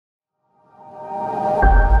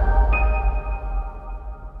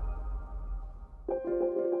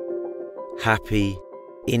Happy,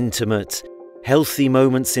 intimate, healthy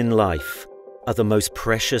moments in life are the most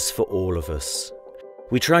precious for all of us.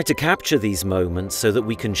 We try to capture these moments so that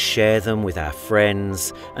we can share them with our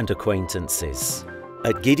friends and acquaintances.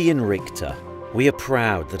 At Gedeon Richter, we are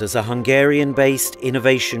proud that as a Hungarian-based,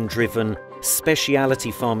 innovation-driven, specialty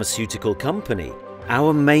pharmaceutical company,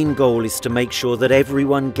 our main goal is to make sure that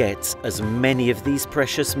everyone gets as many of these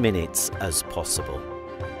precious minutes as possible.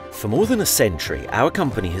 For more than a century, our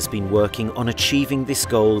company has been working on achieving this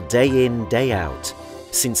goal day in, day out,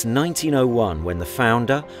 since 1901, when the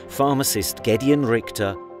founder, pharmacist Gedeon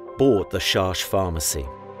Richter, bought the Schasch pharmacy.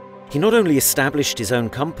 He not only established his own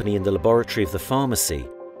company in the laboratory of the pharmacy,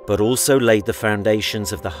 but also laid the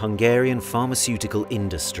foundations of the Hungarian pharmaceutical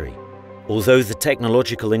industry. Although the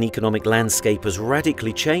technological and economic landscape has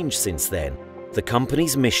radically changed since then, the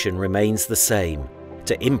company's mission remains the same: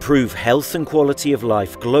 to improve health and quality of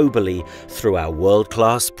life globally through our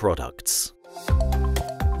world-class products.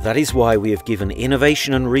 That is why we have given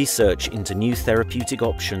innovation and research into new therapeutic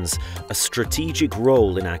options a strategic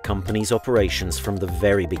role in our company's operations from the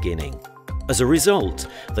very beginning. As a result,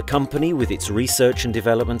 the company, with its research and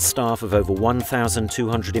development staff of over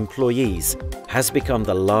 1,200 employees, has become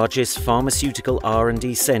the largest pharmaceutical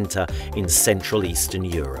R&D centre in Central Eastern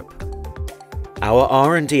Europe. Our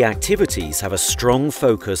R&D activities have a strong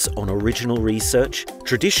focus on original research,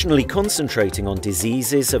 traditionally concentrating on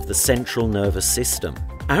diseases of the central nervous system.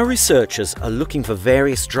 Our researchers are looking for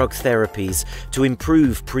various drug therapies to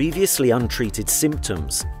improve previously untreated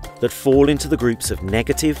symptoms that fall into the groups of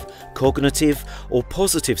negative, cognitive, or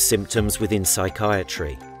positive symptoms within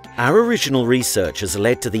psychiatry. Our original research has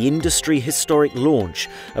led to the industry historic launch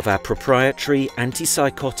of our proprietary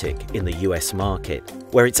antipsychotic in the US market,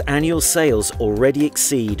 where its annual sales already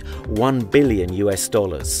exceed $1 billion.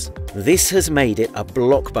 This has made it a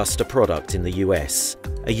blockbuster product in the US,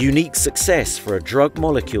 a unique success for a drug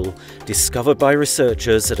molecule discovered by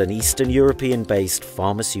researchers at an Eastern European-based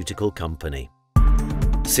pharmaceutical company.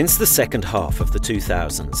 Since the second half of the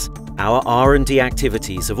 2000s, our R&D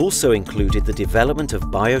activities have also included the development of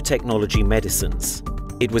biotechnology medicines.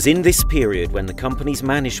 It was in this period when the company's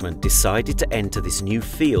management decided to enter this new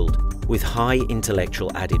field with high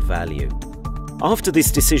intellectual added value. After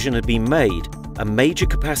this decision had been made, a major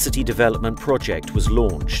capacity development project was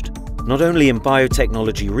launched, not only in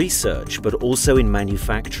biotechnology research but also in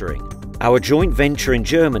manufacturing. Our joint venture in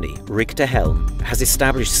Germany, Richter has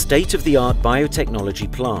established state-of-the-art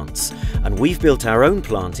biotechnology plants, and we've built our own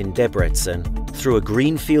plant in Debrecen through a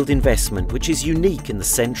greenfield investment which is unique in the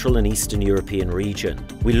Central and Eastern European region.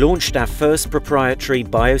 We launched our first proprietary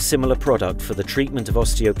biosimilar product for the treatment of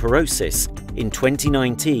osteoporosis in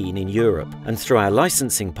 2019 in Europe and through our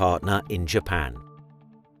licensing partner in Japan.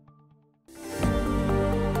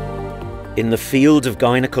 In the field of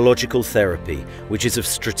gynecological therapy, which is of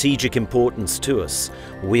strategic importance to us,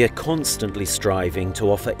 we are constantly striving to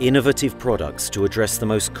offer innovative products to address the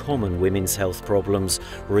most common women's health problems,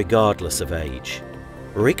 regardless of age.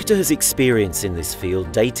 Richter has experience in this field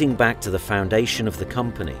dating back to the foundation of the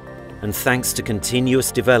company, and thanks to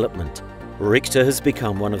continuous development, Richter has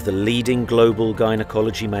become one of the leading global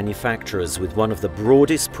gynecology manufacturers with one of the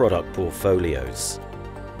broadest product portfolios.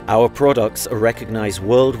 Our products are recognized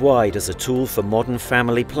worldwide as a tool for modern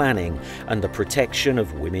family planning and the protection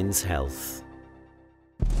of women's health.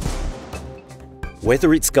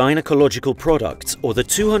 Whether it's gynecological products or the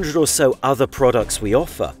 200 or so other products we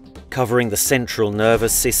offer, covering the central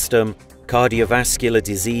nervous system, cardiovascular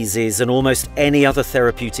diseases, and almost any other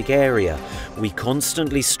therapeutic area, we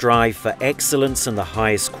constantly strive for excellence and the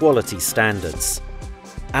highest quality standards.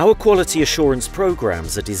 Our quality assurance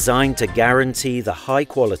programs are designed to guarantee the high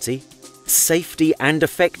quality, safety and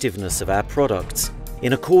effectiveness of our products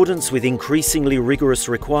in accordance with increasingly rigorous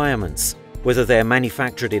requirements, whether they're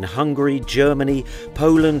manufactured in Hungary, Germany,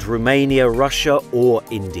 Poland, Romania, Russia or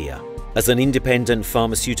India. As an independent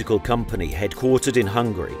pharmaceutical company headquartered in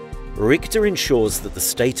Hungary, Richter ensures that the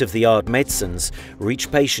state-of-the-art medicines reach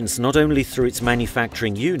patients not only through its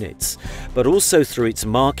manufacturing units, but also through its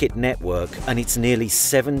market network and its nearly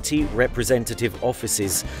 70 representative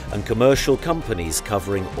offices and commercial companies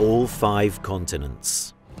covering all 5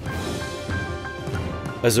 continents.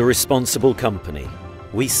 As a responsible company,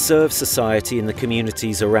 we serve society and the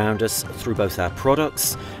communities around us through both our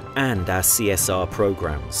products and our CSR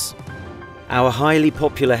programs. Our highly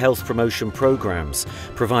popular health promotion programs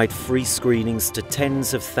provide free screenings to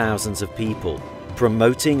tens of thousands of people,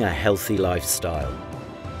 promoting a healthy lifestyle.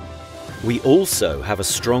 We also have a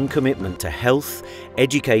strong commitment to health,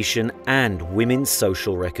 education, and women's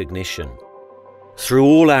social recognition. Through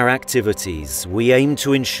all our activities, we aim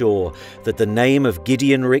to ensure that the name of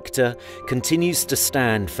Gedeon Richter continues to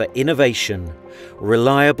stand for innovation,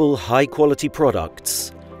 reliable high-quality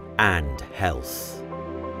products, and health.